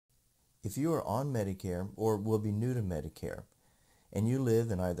If you are on Medicare or will be new to Medicare, and you live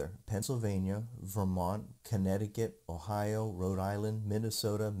in either Pennsylvania, Vermont, Connecticut, Ohio, Rhode Island,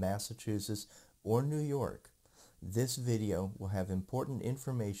 Minnesota, Massachusetts, or New York, this video will have important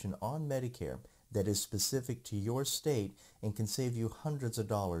information on Medicare that is specific to your state and can save you hundreds of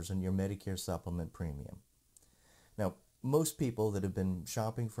dollars in your Medicare supplement premium. Now, most people that have been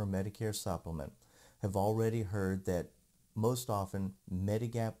shopping for a Medicare supplement have already heard that most often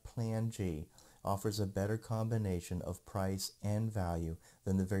Medigap Plan G offers a better combination of price and value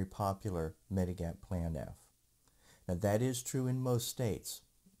than the very popular Medigap Plan F. Now, that is true in most states,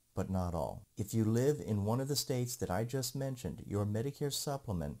 but not all. If you live in one of the states that I just mentioned, your Medicare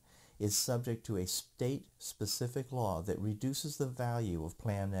supplement is subject to a state-specific law that reduces the value of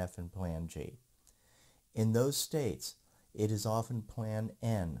Plan F and Plan G. In those states, it is often Plan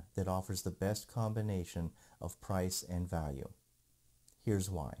N that offers the best combination of price and value. Here's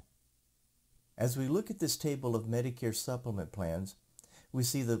why. As we look at this table of Medicare supplement plans, we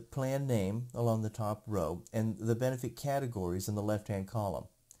see the plan name along the top row and the benefit categories in the left-hand column.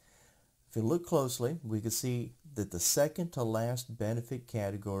 If you look closely, we can see that the second to last benefit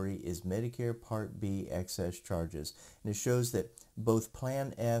category is Medicare Part B excess charges, and it shows that both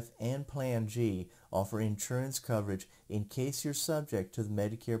Plan F and Plan G offer insurance coverage in case you're subject to the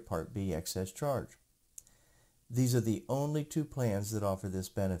Medicare Part B excess charge. These are the only two plans that offer this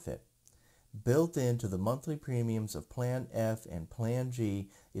benefit. Built into the monthly premiums of Plan F and Plan G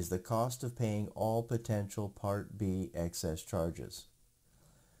is the cost of paying all potential Part B excess charges.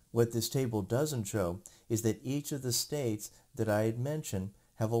 What this table doesn't show is that each of the states that I had mentioned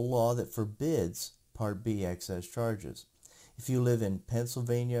have a law that forbids Part B excess charges. If you live in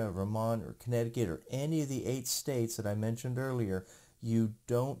Pennsylvania, Vermont, or Connecticut, or any of the 8 states that I mentioned earlier, you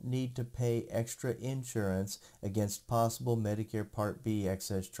don't need to pay extra insurance against possible Medicare Part B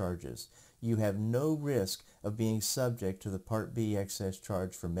excess charges. You have no risk of being subject to the Part B excess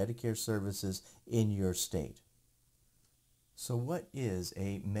charge for Medicare services in your state. So what is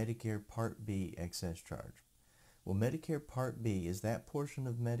a Medicare Part B excess charge? Well, Medicare Part B is that portion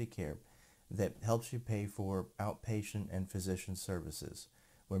of Medicare that helps you pay for outpatient and physician services,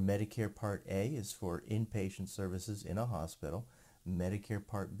 where Medicare Part A is for inpatient services in a hospital. Medicare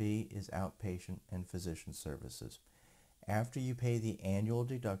Part B is outpatient and physician services. After you pay the annual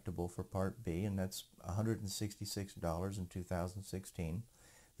deductible for Part B, and that's $166 in 2016,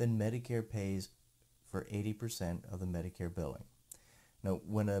 then Medicare pays for 80% of the Medicare billing. Now,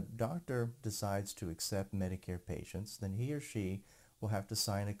 when a doctor decides to accept Medicare patients, then he or she will have to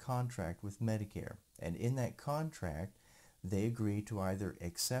sign a contract with Medicare. And in that contract, they agree to either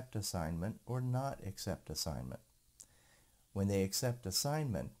accept assignment or not accept assignment. When they accept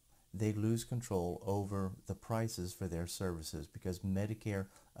assignment, they lose control over the prices for their services because Medicare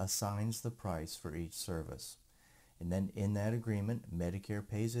assigns the price for each service. And then in that agreement, Medicare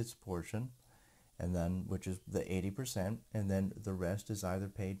pays its portion, and then which is the 80%, and then the rest is either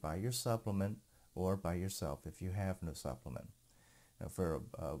paid by your supplement or by yourself if you have no supplement. Now, for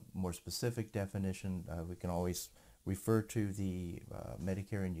a more specific definition, we can always refer to the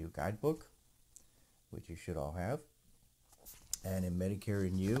Medicare and You guidebook, which you should all have. And in Medicare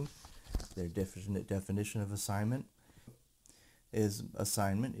and You, their definition of assignment is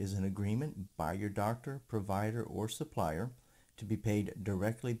an agreement by your doctor, provider, or supplier to be paid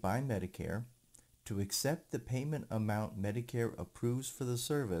directly by Medicare, to accept the payment amount Medicare approves for the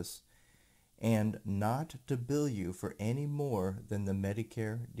service, and not to bill you for any more than the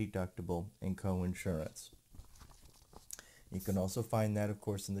Medicare deductible and coinsurance. You can also find that, of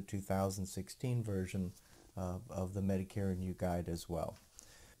course, in the 2016 version of the Medicare and You guide as well.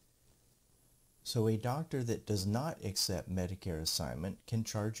 So a doctor that does not accept Medicare assignment can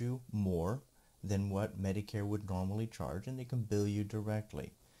charge you more than what Medicare would normally charge, and they can bill you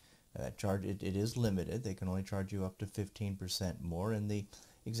directly. That charge, it is limited. They can only charge you up to 15% more, and the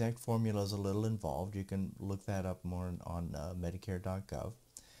exact formula is a little involved. You can look that up more on Medicare.gov.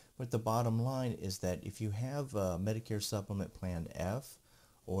 But the bottom line is that if you have Medicare Supplement Plan F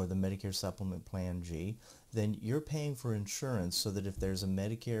or the Medicare Supplement Plan G, then you're paying for insurance so that if there's a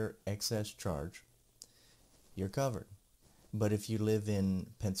Medicare excess charge, you're covered. But if you live in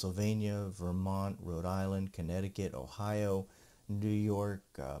Pennsylvania, Vermont, Rhode Island, Connecticut, Ohio, New York,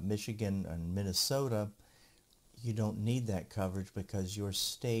 Michigan, and Minnesota, you don't need that coverage because your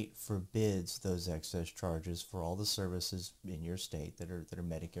state forbids those excess charges for all the services in your state that are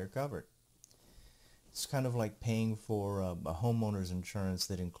Medicare covered. It's kind of like paying for a homeowner's insurance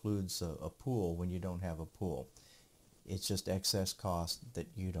that includes a pool when you don't have a pool. It's just excess cost that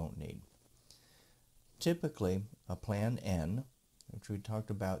you don't need. Typically, a Plan N, which we talked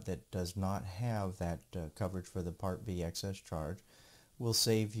about, that does not have that coverage for the Part B excess charge, will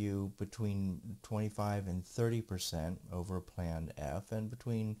save you between 25 and 30% over Plan F and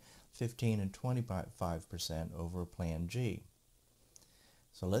between 15 and 25% over Plan G.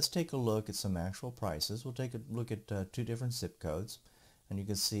 So let's take a look at some actual prices. We'll take a look at two different zip codes, and you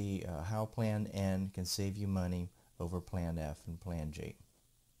can see how Plan N can save you money over Plan F and Plan G.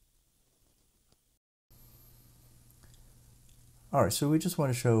 Alright, so we just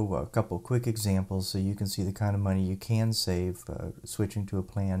want to show a couple quick examples so you can see the kind of money you can save switching to a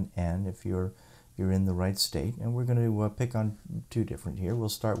Plan N if you're in the right state. And we're going to pick on two different here. We'll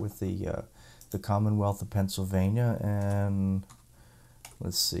start with the Commonwealth of Pennsylvania, and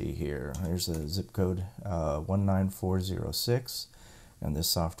let's see here. Here's a zip code 19406. And this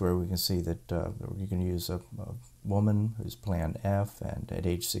software, we can see that you can use a woman who's Plan F and at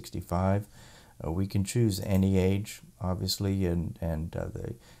age 65. We can choose any age, obviously, and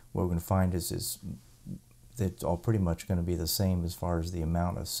what we're going to find is that it's all pretty much going to be the same as far as the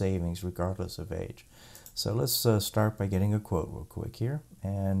amount of savings regardless of age. So let's start by getting a quote real quick here.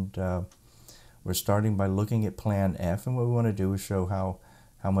 And we're starting by looking at Plan F, and what we want to do is show how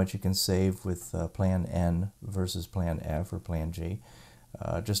much you can save with Plan N versus Plan F or Plan G.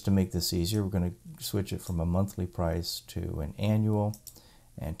 Just to make this easier, we're going to switch it from a monthly price to an annual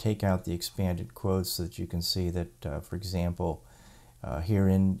and take out the expanded quotes so that you can see that, for example, here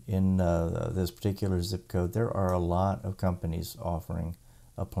in this particular zip code, there are a lot of companies offering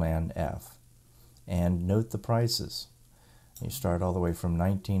a Plan F. And note the prices. You start all the way from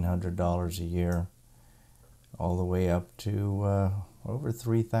 $1,900 a year all the way up to over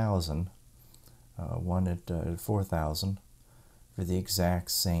 $3,000, one at $4,000 for the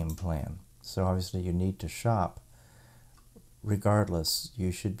exact same plan. So obviously you need to shop. Regardless,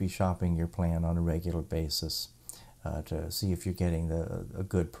 you should be shopping your plan on a regular basis to see if you're getting a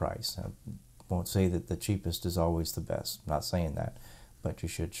good price. I won't say that the cheapest is always the best. I'm not saying that, but you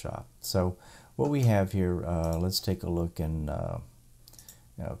should shop. So what we have here, let's take a look and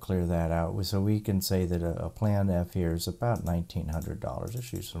clear that out. So we can say that a Plan F here is about $1,900.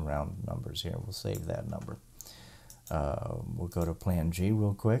 Let's use some round numbers here. We'll save that number. We'll go to Plan G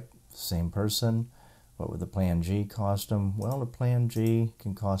real quick. Same person. What would the Plan G cost them? Well, the Plan G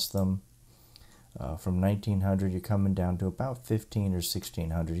can cost them from $1,900, you're coming down to about $1,500 or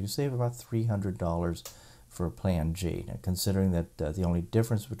 $1,600. You save about $300 for a Plan G. Now, considering that the only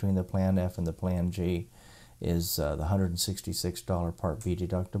difference between the Plan F and the Plan G is the $166 Part B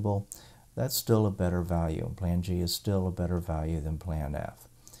deductible, that's still a better value. Plan G is still a better value than Plan F.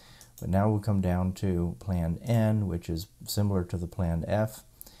 But now we'll come down to Plan N, which is similar to the Plan F,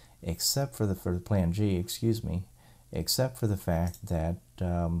 except for the Plan G, excuse me, except for the fact that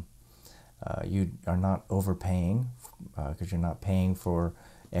you are not overpaying because you're not paying for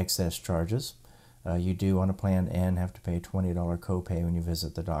excess charges. You do on a Plan N have to pay a $20 copay when you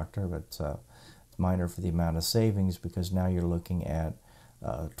visit the doctor, but it's minor for the amount of savings because now you're looking at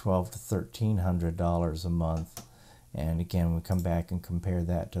 $1,200 to $1,300 a month. And again, we come back and compare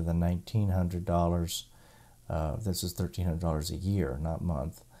that to the $1,900. This is $1,300 a year, not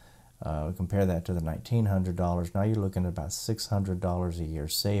month. We compare that to the $1,900. Now you're looking at about $600 a year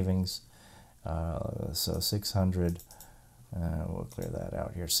savings. So 600, we'll clear that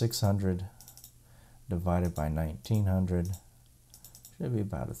out here. 600 divided by 1,900 should be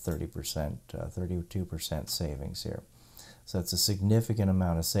about a 30%, 32% savings here. So that's a significant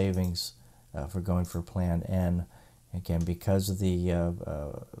amount of savings for going for Plan N. Again, because the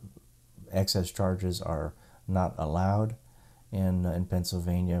excess charges are not allowed in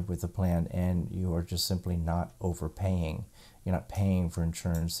Pennsylvania with the Plan N, you are just simply not overpaying. You're not paying for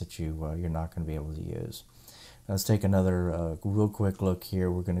insurance that you're not going to be able to use. Now let's take another real quick look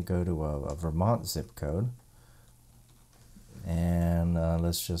here. We're going to go to a Vermont zip code. And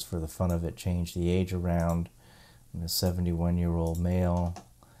let's just, for the fun of it, change the age around. I'm a 71-year-old male.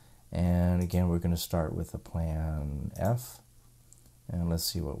 And again, we're going to start with the Plan F. And let's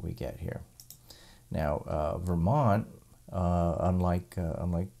see what we get here. Now, Vermont, unlike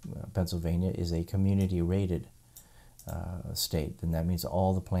Pennsylvania, is a community-rated state. And that means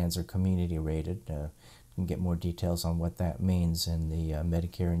all the plans are community-rated. You can get more details on what that means in the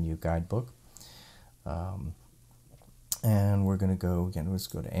Medicare and You guidebook. And we're going to go, again, let's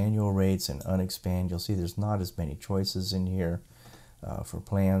go to annual rates and unexpand. You'll see there's not as many choices in here for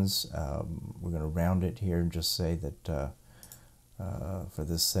plans. We're going to round it here and just say that for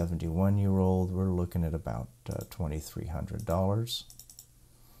this 71-year-old, we're looking at about $2,300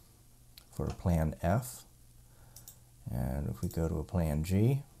 for a Plan F. And if we go to a Plan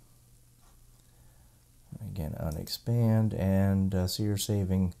G, Again, unexpand, and so you're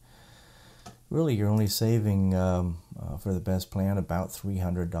saving, really you're only saving for the best plan about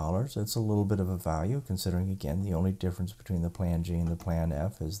 $300. It's a little bit of a value considering, again, the only difference between the Plan G and the Plan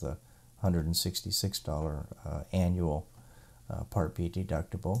F is the $166 annual Part B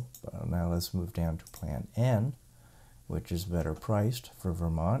deductible. Now let's move down to Plan N, which is better priced for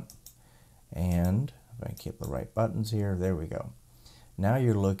Vermont. And if I hit the right buttons here, there we go. Now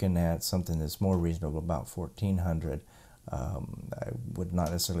you're looking at something that's more reasonable, about $1,400. I would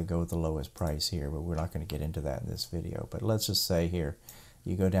not necessarily go with the lowest price here, but we're not going to get into that in this video. But let's just say here,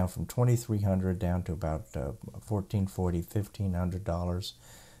 you go down from $2,300 down to about $1,440, $1,500.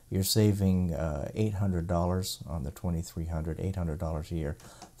 You're saving $800 on the $2,300, $800 a year.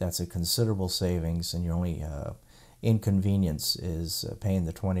 That's a considerable savings, and your only inconvenience is paying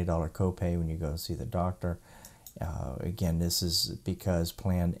the $20 copay when you go see the doctor. Again, this is because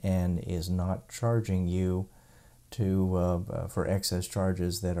Plan N is not charging you for excess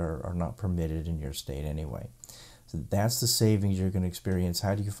charges that are not permitted in your state anyway. So that's the savings you're going to experience.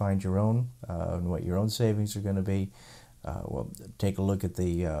 How do you find your own and what your own savings are going to be? Well, take a look at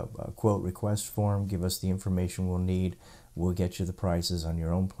the quote request form. Give us the information we'll need. We'll get you the prices on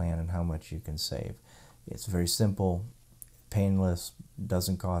your own plan and how much you can save. It's very simple, painless,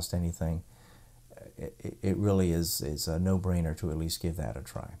 doesn't cost anything. It really is a no-brainer to at least give that a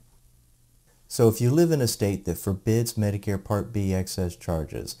try. So if you live in a state that forbids Medicare Part B excess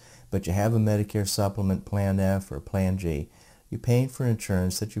charges, but you have a Medicare Supplement Plan F or Plan G, you're paying for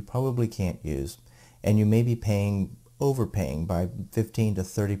insurance that you probably can't use, and you may be overpaying by 15 to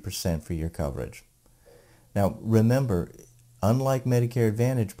 30% for your coverage. Now remember, unlike Medicare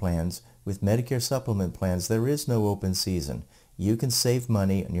Advantage plans, with Medicare Supplement plans, there is no open season. You can save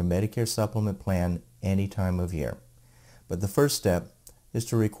money on your Medicare Supplement plan any time of year. But the first step is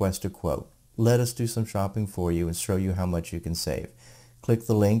to request a quote. Let us do some shopping for you and show you how much you can save. Click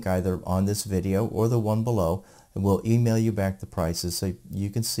the link either on this video or the one below, and we'll email you back the prices so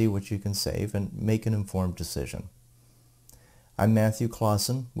you can see what you can save and make an informed decision. I'm Matthew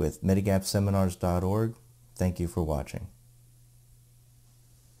Clausen with MedigapSeminars.org. Thank you for watching.